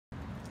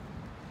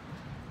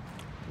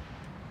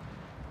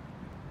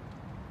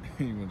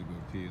He went to go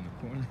pee in the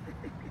corner.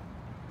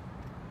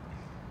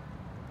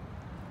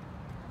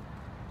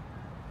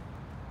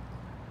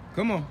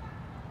 Come on.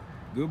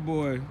 Good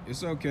boy.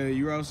 It's okay.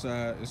 You're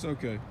outside. It's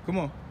okay. Come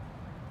on.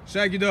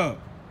 Shaggydog.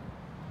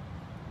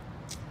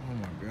 Oh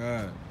my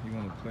God. You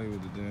want to play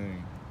with the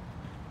dang.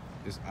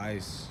 It's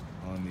ice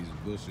on these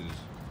bushes.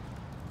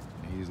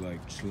 And he's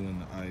like chewing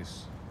the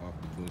ice off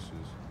the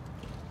bushes.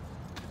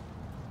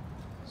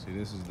 See,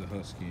 this is the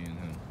husky in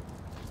him.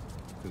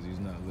 Because he's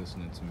not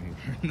listening to me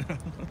right now.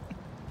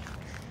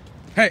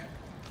 Hey!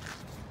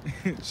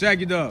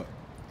 Shaggydog.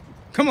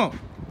 Come on.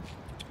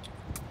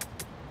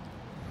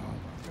 Oh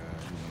my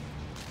God.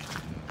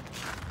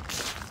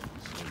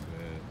 So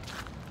bad.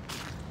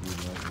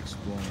 He's like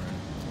exploring.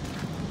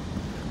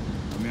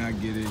 I mean, I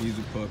get it. He's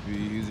a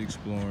puppy. He's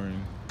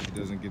exploring. He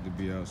doesn't get to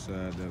be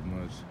outside that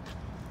much.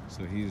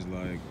 So he's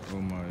like, oh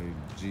my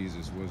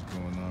Jesus, what's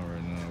going on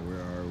right now? Where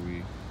are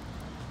we?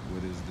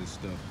 What is this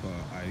stuff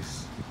called?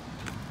 Ice.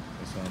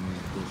 That's on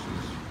these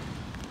bushes.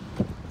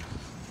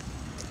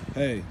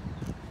 Hey,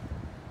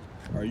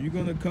 are you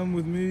gonna come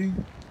with me?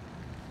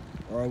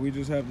 Or do we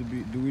just have to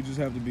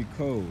be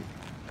cold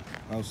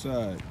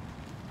outside?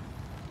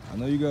 I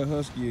know you got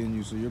husky in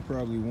you, so you're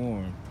probably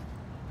warm.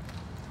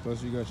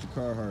 Plus you got your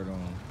Carhartt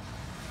on.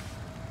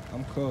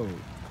 I'm cold.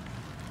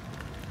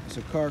 It's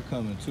a car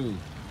coming too.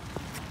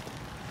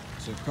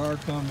 It's a car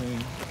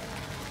coming.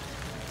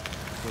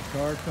 It's a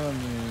car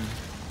coming.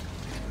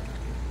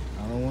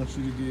 I don't want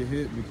you to get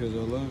hit because I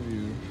love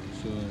you,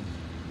 so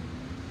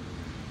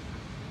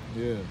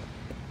yeah.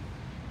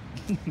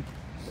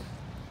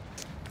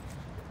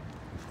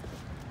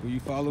 Will you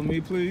follow me,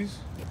 please?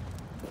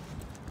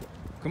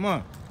 Come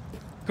on.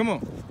 Come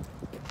on.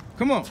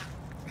 Come on.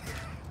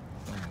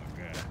 Oh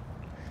my God.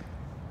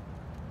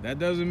 That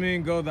doesn't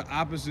mean go the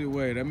opposite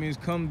way. That means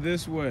come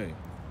this way.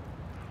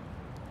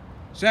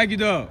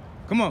 Shaggydog,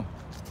 come on.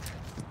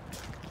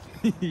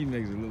 He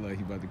makes it look like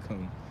he about to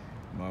come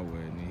my way,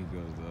 and then he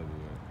goes the other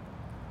way.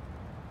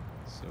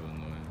 So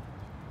annoying.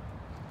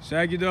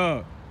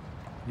 Shaggydog.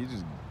 He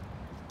just...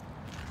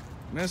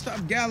 Man,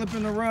 stop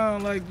galloping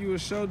around like you a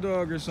show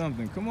dog or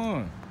something. Come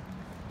on.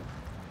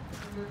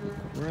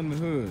 We're in the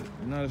hood.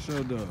 We're not a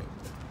show dog.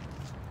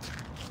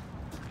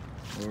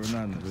 Or we're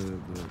not in the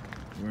hood, but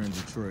we're in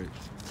Detroit.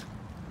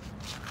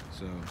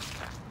 So,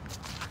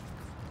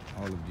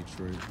 all of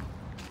Detroit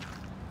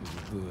is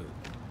a hood.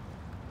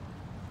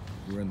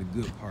 We're in the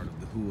good part of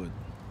the hood.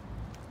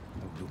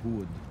 Of the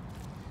hood.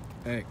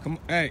 Hey, come on.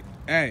 Hey,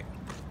 hey.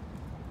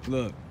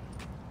 Look.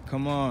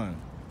 Come on.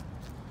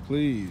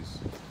 Please.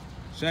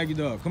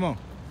 Shaggydog, come on.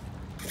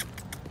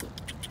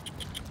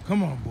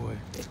 Come on, boy.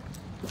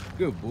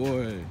 Good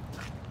boy.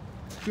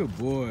 Good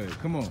boy.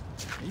 Come on.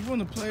 You want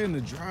to play in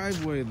the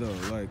driveway, though.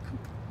 Like,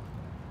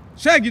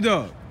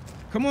 Shaggydog,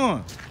 come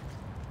on.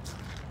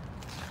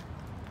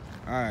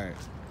 All right.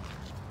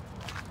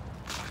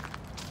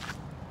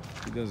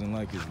 He doesn't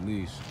like his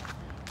leash.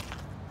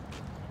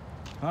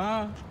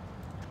 Huh?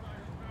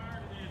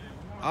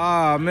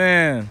 Ah,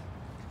 man.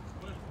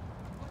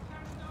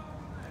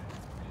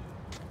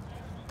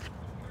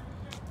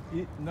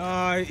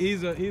 No,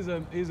 he's a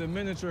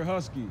miniature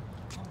husky.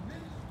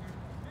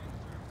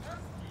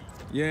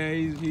 Yeah,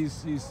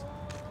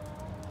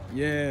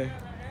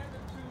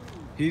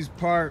 he's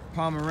part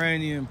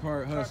Pomeranian,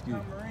 part husky.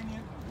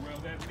 Pomeranian? Well,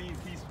 that means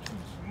he's too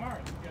smart.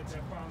 You got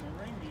that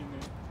Pomeranian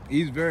in.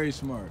 He's very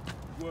smart.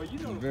 Well, you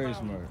know, he's very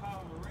smart.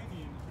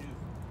 Pomeranian is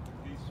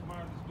the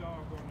smartest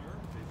dog on the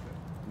earth, they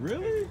say.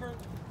 Really?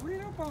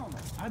 Read up on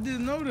them. I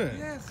didn't know that.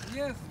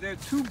 Yes, they're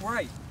too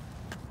bright.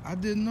 I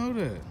didn't know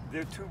that.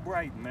 They're too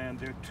bright, man.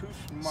 They're too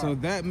smart. So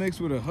that mixed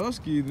with a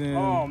husky, then.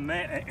 Oh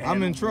man,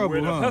 I'm in trouble,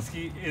 where the huh?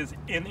 husky is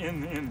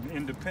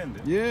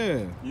independent.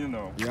 Yeah. You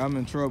know. Yeah, I'm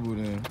in trouble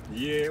then.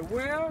 Yeah,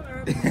 well,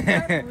 not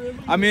really.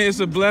 I mean, it's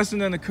a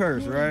blessing and a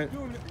curse, right?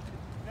 That's what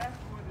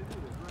it is,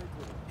 right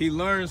there. He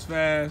learns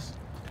fast,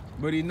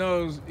 but he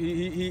knows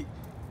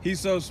he's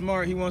so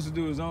smart. He wants to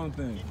do his own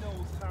thing. He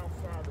knows how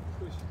far to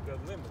push the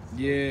limits. So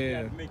Yeah.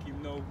 you gotta make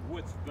him know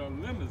what the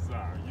limits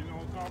are. You know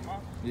what I'm talking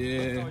about?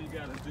 Yeah. That's all you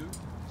gotta do.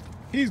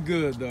 He's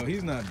good though.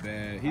 He's not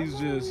bad. He's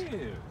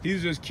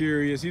just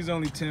curious. He's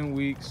only 10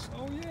 weeks.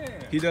 Oh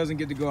yeah. He doesn't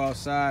get to go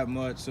outside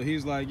much, so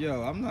he's like,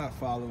 yo, I'm not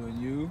following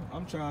you.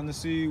 I'm trying to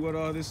see what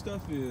all this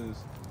stuff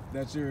is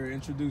that you're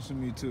introducing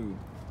me to.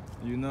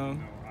 You know? You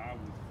know, I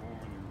was born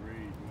and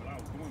raised. Well, I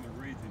was born and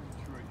raised in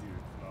Detroit here,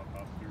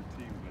 about 13,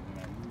 but then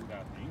I moved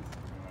out to Inkster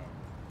when I was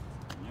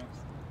a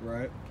youngster.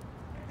 Right.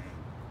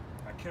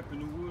 And I kept in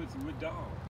the woods with dogs.